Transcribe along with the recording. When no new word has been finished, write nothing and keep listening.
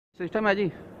System है जी,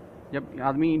 जब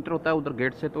आदमी इंटर होता है उधर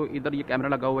गेट से तो इधर ये कैमरा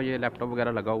लगा हुआ है, ये लैपटॉप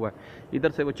वगैरह लगा हुआ है,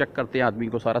 इधर से वो चेक करते हैं आदमी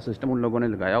को, सारा सिस्टम उन लोगों ने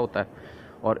लगाया होता है।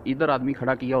 और इधर आदमी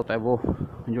खड़ा किया होता है, वो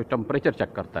जो टेम्परेचर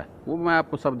चेक करता है, वो मैं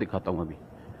आपको सब दिखाता हूँ अभी।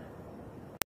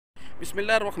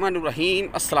 बिस्मिल्लाहिर्रहमानिर्रहीम,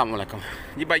 अस्सलाम वालेकुम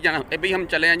जी भाईजान। अभी हम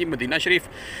चले हैं जी मदीना शरीफ।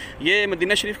 ये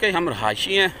मदीना शरीफ के हम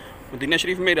रहायशी हैं, मदीना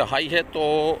शरीफ में रहाई है। तो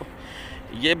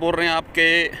ये बोल रहे हैं आपके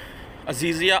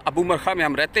अजीज़िया अबू मरखा में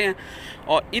हम रहते हैं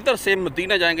और इधर से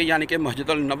मदीना जाएंगे, यानी कि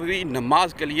मस्जिद नबवी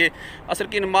नमाज के लिए। असर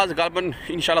की नमाज गालबन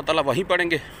इंशाल्लाह ताला वहीं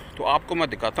पढ़ेंगे। तो आपको मैं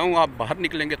दिखाता हूँ, आप बाहर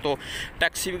निकलेंगे तो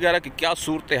टैक्सी वगैरह की क्या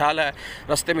सूरत हाल है,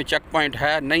 रास्ते में चेक पॉइंट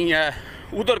है नहीं है,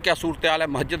 उधर क्या सूरत हाल है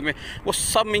मस्जिद में, वो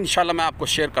सब इंशाल्लाह मैं आपको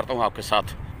शेयर करता हूँ आपके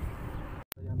साथ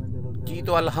जी।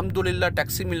 तो अल्हम्दुलिल्लाह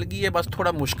टैक्सी मिल गई है, बस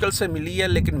थोड़ा मुश्किल से मिली है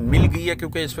लेकिन मिल गई है,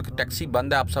 क्योंकि इस वक्त टैक्सी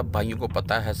बंद है। आप सब भाइयों को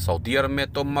पता है सऊदी अरब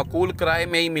में तो मकूल किराए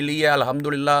में ही मिली है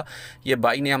अल्हम्दुलिल्लाह। ये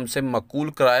भाई ने हमसे मकूल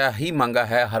किराया ही मांगा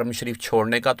है हरम शरीफ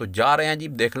छोड़ने का। तो जा रहे हैं जी,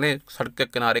 देख लें सड़क के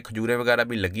किनारे खजूरें वगैरह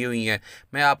भी लगी हुई हैं।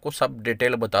 मैं आपको सब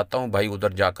डिटेल बताता हूँ भाई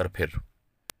उधर जाकर फिर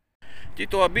जी।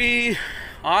 तो अभी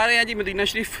आ रहे हैं जी मदीना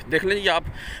शरीफ, देख लें जी आप,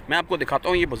 मैं आपको दिखाता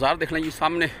हूँ। ये बाज़ार देख लें जी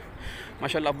सामने,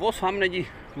 माशाल्लाह वो सामने जी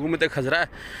घूमते खजरा है।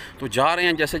 तो जा रहे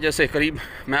हैं जैसे जैसे करीब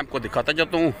मैं आपको दिखाता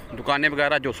जाता हूँ दुकानें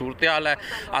वगैरह, जो सूरत हाल है,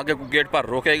 आगे को गेट पर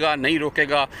रोकेगा नहीं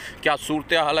रोकेगा, क्या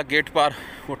सूरत हाल है गेट पर,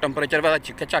 वो टेम्परेचर वगैरह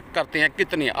चेक करते हैं,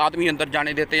 कितने आदमी अंदर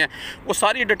जाने देते हैं, वो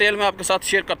सारी डिटेल मैं आपके साथ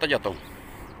शेयर करता जाता हूँ।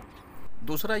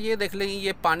 दूसरा ये देख लें,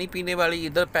 ये पानी पीने वाली,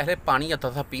 इधर पहले पानी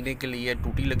आता था पीने के लिए,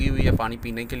 टूटी लगी हुई है पानी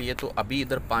पीने के लिए। तो अभी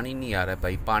इधर पानी नहीं आ रहा है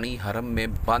भाई, पानी हरम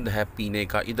में बंद है पीने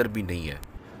का, इधर भी नहीं है।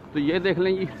 तो ये देख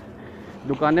लें जी,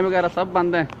 दुकानें वगैरह सब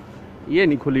बंद हैं, ये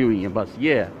नहीं खुली हुई हैं, बस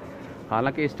ये है।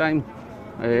 हालांकि इस टाइम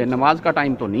नमाज का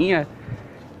टाइम तो नहीं है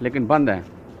लेकिन बंद है।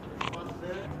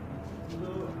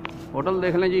 होटल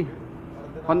देख लें जी,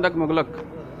 फंदक मुगलक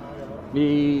भी,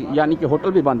 यानी कि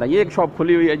होटल भी बंद है। ये एक शॉप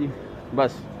खुली हुई है जी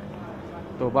बस,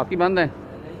 तो बाकी बंद है।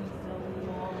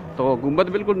 तो गुंबद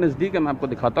बिल्कुल नज़दीक है, मैं आपको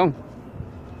दिखाता हूँ।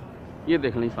 ये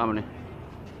देख लें सामने,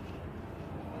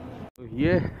 तो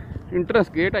ये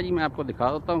इंट्रेंस गेट है जी, मैं आपको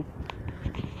दिखा देता हूँ।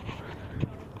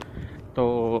 तो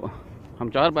हम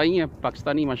चार भाई हैं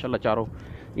पाकिस्तानी माशाल्लाह चारों।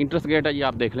 इंट्रेंस गेट है जी,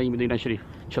 आप देख लें मदीना शरीफ।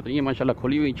 छतरियाँ माशाल्लाह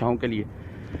खुली हुई छाँव के लिए,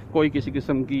 कोई किसी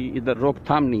किस्म की इधर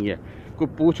रोकथाम नहीं है, कोई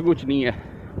पूछ गुछ नहीं है,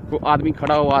 कोई आदमी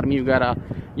खड़ा हो आर्मी वगैरह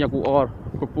या कोई और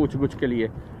कोई पूछ गुछ के लिए।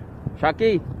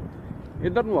 शाकी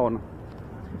इधर ਨੂੰ आओ ना,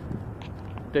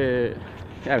 तो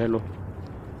है लो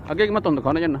आगे मैं तुम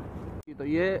दिखाना जाना। तो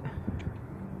ये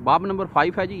बाब नंबर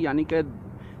 5 है जी, यानी कि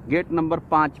गेट नंबर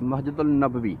 5 मस्जिद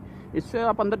नबवी। इससे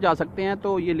आप अंदर जा सकते हैं।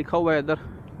 तो ये लिखा हुआ है इधर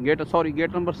गेट, सॉरी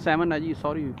गेट नंबर 7 है जी,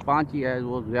 सॉरी 5 ही है।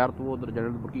 वो ज़ियारत वो उधर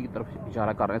जनरल बुकी की तरफ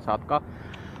इशारा कर रहे हैं 7 का।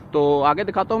 तो आगे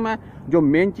दिखाता हूँ मैं, जो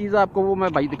मेन चीज़ है आपको वो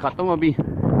मैं भाई दिखाता हूँ अभी,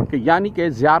 कि यानी कि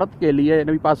ज़ियारत के लिए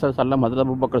नबी पाक सल्लल्लाहु अलैहि वसल्लम, हज़रत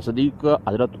अबू बकर सिद्दीक़,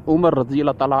 हज़रत उमर रज़ी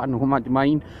अल्लाह ताला अन्हुम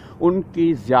अजमाइन,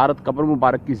 उनकी ज़ियारत, कब्र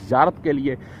मुबारक की ज़ियारत के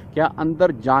लिए क्या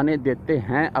अंदर जाने देते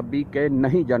हैं अभी के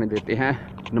नहीं जाने देते हैं।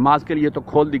 नमाज के लिए तो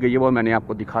खोल दी गई है, वो मैंने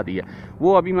आपको दिखा दी है,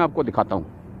 वो अभी मैं आपको दिखाता हूँ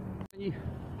जी।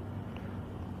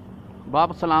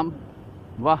 बाब सलाम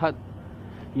वाहद,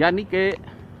 यानी कि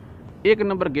 1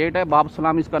 नंबर गेट है बाब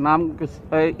सलाम इसका नाम।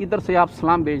 इधर से आप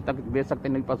सलाम भेज सकते हैं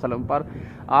नबी पाक सल्लल्लाहु अलैहि वसल्लम पर।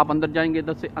 आप अंदर जाएंगे,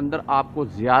 इधर से अंदर आपको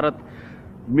ज़ियारत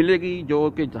मिलेगी, जो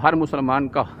कि हर मुसलमान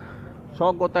का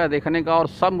शौक़ होता है देखने का, और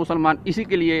सब मुसलमान इसी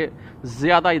के लिए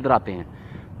ज़्यादा इधर आते हैं।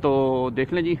 तो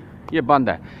देख लें जी, ये बंद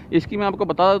है। इसकी मैं आपको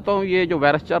बता देता हूँ, ये जो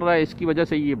वायरस चल रहा है इसकी वजह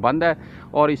से ये बंद है,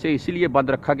 और इसे इसीलिए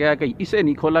बंद रखा गया है कि इसे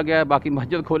नहीं खोला गया है। बाकी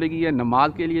मस्जिद खोली गई है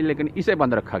नमाज के लिए, लेकिन इसे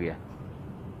बंद रखा गया है।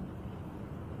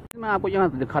 मैं आपको यहाँ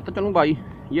दिखाता चलूँ भाई,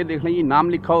 ये देख लें, ये नाम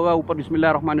लिखा हुआ है ऊपर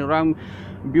बिस्मिल्लाहिर्रहमानिर्रहीम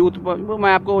ब्यूथ पर।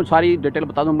 मैं आपको सारी डिटेल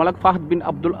बता दूँ। मलक फ़हद बिन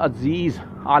अब्दुल अजीज़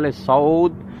आले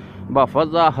सऊद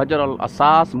बफ़ज़ा हजर अल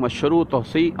असास मशरू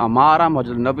तोसी अमारा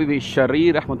मस्जिद नबवी शरी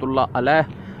रहमतुल्लाह अलैह,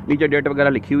 नीचे डेट वगैरह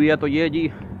लिखी हुई है। तो ये जी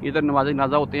इधर नमाज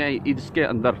नाजा होते हैं इसके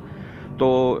अंदर। तो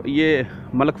ये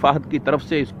मलक फ़हद की तरफ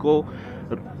से इसको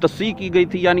तस्सी की गई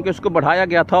थी, यानी कि इसको बढ़ाया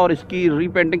गया था और इसकी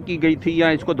रीपेंटिंग की गई थी, या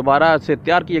इसको दोबारा से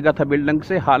तैयार किया गया था बिल्डिंग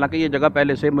से। हालांकि ये जगह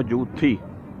पहले से मौजूद थी।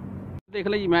 देख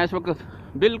लें जी, मैं इस वक्त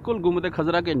बिल्कुल गुंबद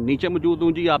खजरा के नीचे मौजूद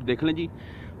हूँ जी, आप देख लें जी।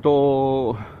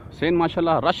 तो सेन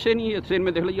माशाल्लाह रश से नहीं है, सेन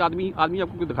में देख लें जी आदमी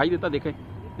आपको दिखाई देता,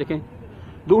 देखें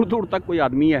दूर दूर तक कोई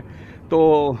आदमी है।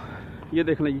 तो ये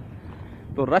देख लें जी,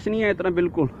 तो रश नहीं है इतना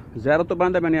बिल्कुल। ज़ियारत तो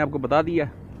बंद है, मैंने आपको बता दिया।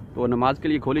 तो नमाज के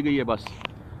लिए खोली गई है बस।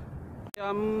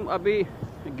 हम अभी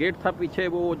गेट था पीछे,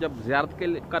 वो जब ज़ियारत के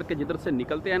करके जिधर से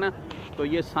निकलते हैं ना, तो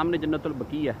ये सामने जन्नतुल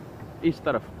बकी है इस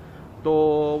तरफ। तो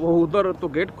वो उधर तो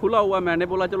गेट खुला हुआ, मैंने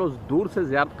बोला चलो दूर से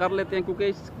ज़ियारत कर लेते हैं, क्योंकि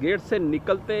इस गेट से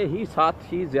निकलते ही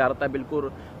साथ ही ज़ियारत है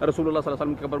बिल्कुल रसूलुल्लाह सल्लल्लाहु अलैहि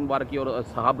वसल्लम की कब्र मुबारक की और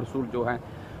साहब रसूल जो हैं।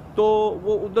 तो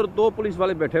वो उधर 2 पुलिस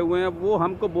वाले बैठे हुए हैं, वो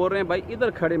हमको बोल रहे हैं भाई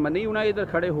इधर खड़े मत नहीं होना, इधर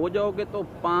खड़े हो जाओगे तो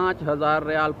 5000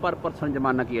 रियाल पर पर्सन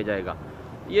जुर्माना किया जाएगा,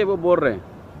 ये वो बोल रहे हैं।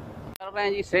 कर रहे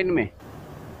हैं जी सेन में,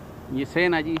 ये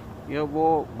सेन है जी, ये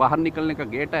वो बाहर निकलने का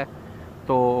गेट है।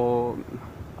 तो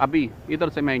अभी इधर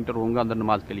से मैं इंटर होऊंगा अंदर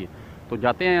नमाज के लिए, तो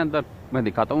जाते हैं अंदर, मैं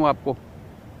दिखाता हूँ आपको।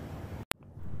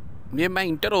 ये मैं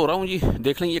इंटर हो रहा हूँ जी,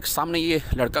 देख लें एक सामने ये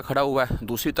लड़का खड़ा हुआ है,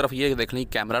 दूसरी तरफ ये देख लें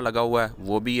कैमरा लगा हुआ है,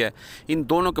 वो भी है। इन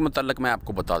दोनों के मतलब मैं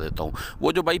आपको बता देता हूँ।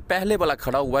 वो जो भाई पहले वाला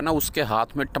खड़ा हुआ है ना, उसके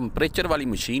हाथ में टेम्परेचर वाली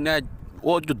मशीन है।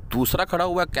 वो जो दूसरा खड़ा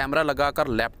हुआ है कैमरा लगाकर,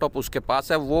 लैपटॉप उसके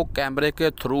पास है, वो कैमरे के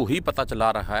थ्रू ही पता चला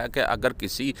रहा है कि अगर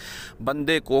किसी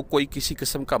बंदे को कोई किसी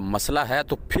किस्म का मसला है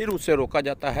तो फिर उसे रोका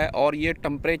जाता है। और ये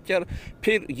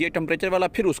टेम्परेचर वाला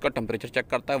फिर उसका टेम्परेचर चेक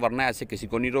करता है, वरना ऐसे किसी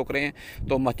को नहीं रोक रहे हैं।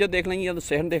 तो मस्जिद देख लेंगे या तो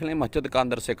शहर देख लें, मस्जिद का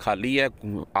अंदर से खाली है,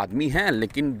 आदमी हैं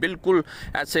लेकिन बिल्कुल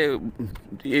ऐसे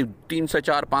 3 से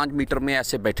 4-5 मीटर में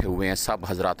ऐसे बैठे हुए हैं सब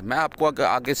हजरात। मैं आपको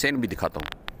आगे सेन भी दिखाता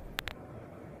हूँ।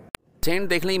 सेन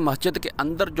देख लें, मस्जिद के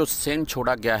अंदर जो सेन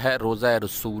छोड़ा गया है रोज़ा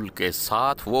रसूल के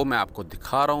साथ, वो मैं आपको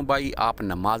दिखा रहा हूँ भाई। आप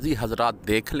नमाजी हजरात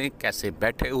देख लें कैसे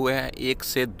बैठे हुए हैं, 1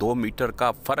 से 2 मीटर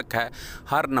का फ़र्क है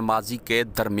हर नमाजी के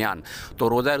दरमियान। तो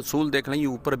रोज़ा रसूल देख लें, ये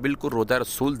ऊपर बिल्कुल रोज़ा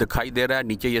रसूल दिखाई दे रहा है,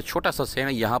 नीचे ये छोटा सा सेन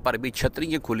है, यहाँ पर भी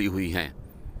छतरियाँ खुली हुई हैं।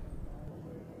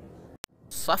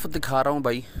 सफ़ दिखा रहा हूँ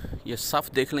भाई, ये सफ़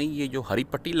देख लें, ये जो हरी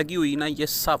पट्टी लगी हुई ना, ये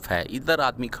सफ़ है। इधर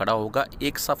आदमी खड़ा होगा,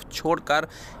 एक सफ़ छोड़कर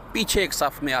पीछे एक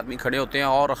सफ़ में आदमी खड़े होते हैं,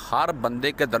 और हर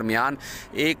बंदे के दरमियान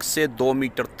 1 से 2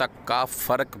 मीटर तक का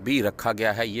फ़र्क भी रखा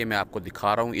गया है। ये मैं आपको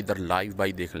दिखा रहा हूँ इधर लाइव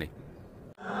भाई, देख लें।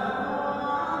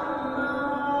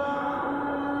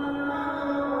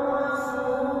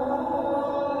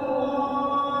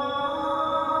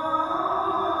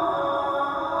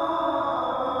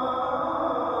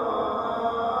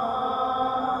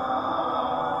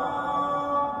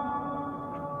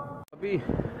 अभी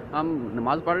हम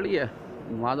नमाज़ पढ़ ली है,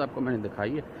 नमाज आपको मैंने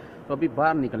दिखाई है, तो अभी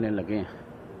बाहर निकलने लगे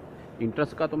हैं।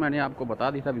 इंटरेस्ट का तो मैंने आपको बता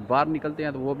दिया था, अभी बाहर निकलते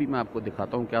हैं तो वो भी मैं आपको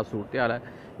दिखाता हूँ क्या सूरत हाल है।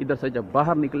 इधर से जब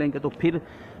बाहर निकलेंगे तो फिर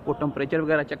वो टेम्परेचर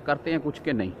वगैरह चेक करते हैं कुछ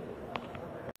के नहीं।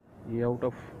 ये आउट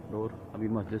ऑफ डोर, अभी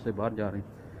मस्जिद से बाहर जा रहे हैं।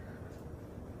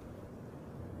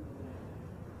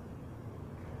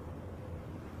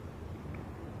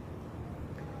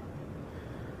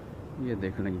 ये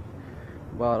देख लें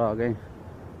बाहर आ गए,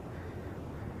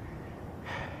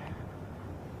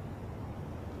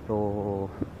 तो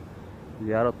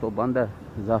ज़ियारत तो बंद है,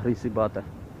 ज़ाहिरी सी बात है।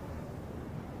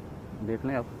 देख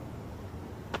लें आप,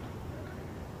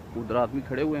 उधर आदमी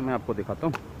खड़े हुए हैं, मैं आपको दिखाता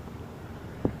हूँ।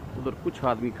 उधर कुछ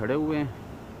आदमी खड़े हुए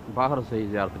हैं बाहर से ही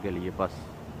ज़ियारत के लिए बस।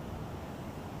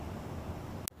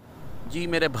 जी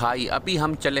मेरे भाई, अभी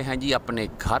हम चले हैं जी अपने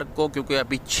घर को, क्योंकि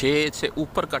अभी 6 से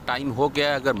ऊपर का टाइम हो गया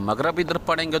है। अगर मगरिब इधर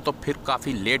पढ़ेंगे तो फिर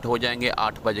काफ़ी लेट हो जाएंगे,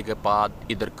 8 बजे के बाद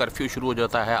इधर कर्फ्यू शुरू हो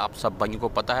जाता है, आप सब भाइयों को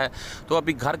पता है। तो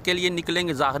अभी घर के लिए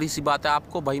निकलेंगे, ज़ाहिरी सी बात है।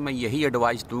 आपको भाई मैं यही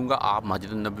एडवाइस दूंगा, आप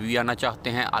मस्जिद नबवी आना चाहते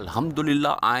हैं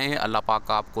अल्हम्दुलिल्लाह आएँ, अल्लाह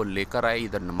पाक आपको लेकर आए,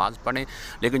 इधर नमाज़ पढ़ें।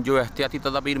 लेकिन जो एहतियाती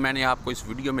तदाबीर मैंने आपको इस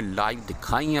वीडियो में लाइव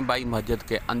दिखाई हैं भाई, मस्जिद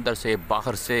के अंदर से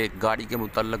बाहर से गाड़ी के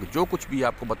मुतल्लिक़ जो कुछ भी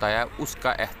आपको बताया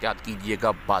उसका एहतियात कीजिएगा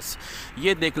बस।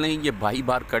 ये देख लें, ये भाई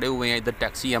बाहर खड़े हुए हैं, इधर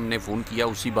टैक्सी हमने फ़ोन किया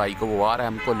उसी भाई को, वो आ रहा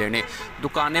है हमको लेने।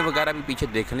 दुकानें वगैरह भी पीछे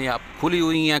देख लें आप, खुली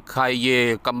हुई हैं,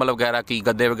 ये कम्बल वगैरह की,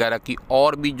 गद्दे वगैरह की,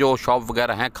 और भी जो शॉप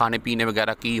वगैरह हैं खाने पीने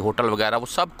वगैरह की, होटल वगैरह, वो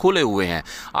सब खुले हुए हैं।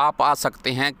 आप आ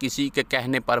सकते हैं, किसी के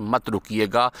कहने पर मत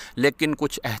रुकिएगा, लेकिन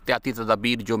कुछ एहतियाती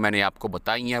तदाबीर जो मैंने आपको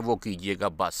बताई हैं वो कीजिएगा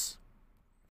बस।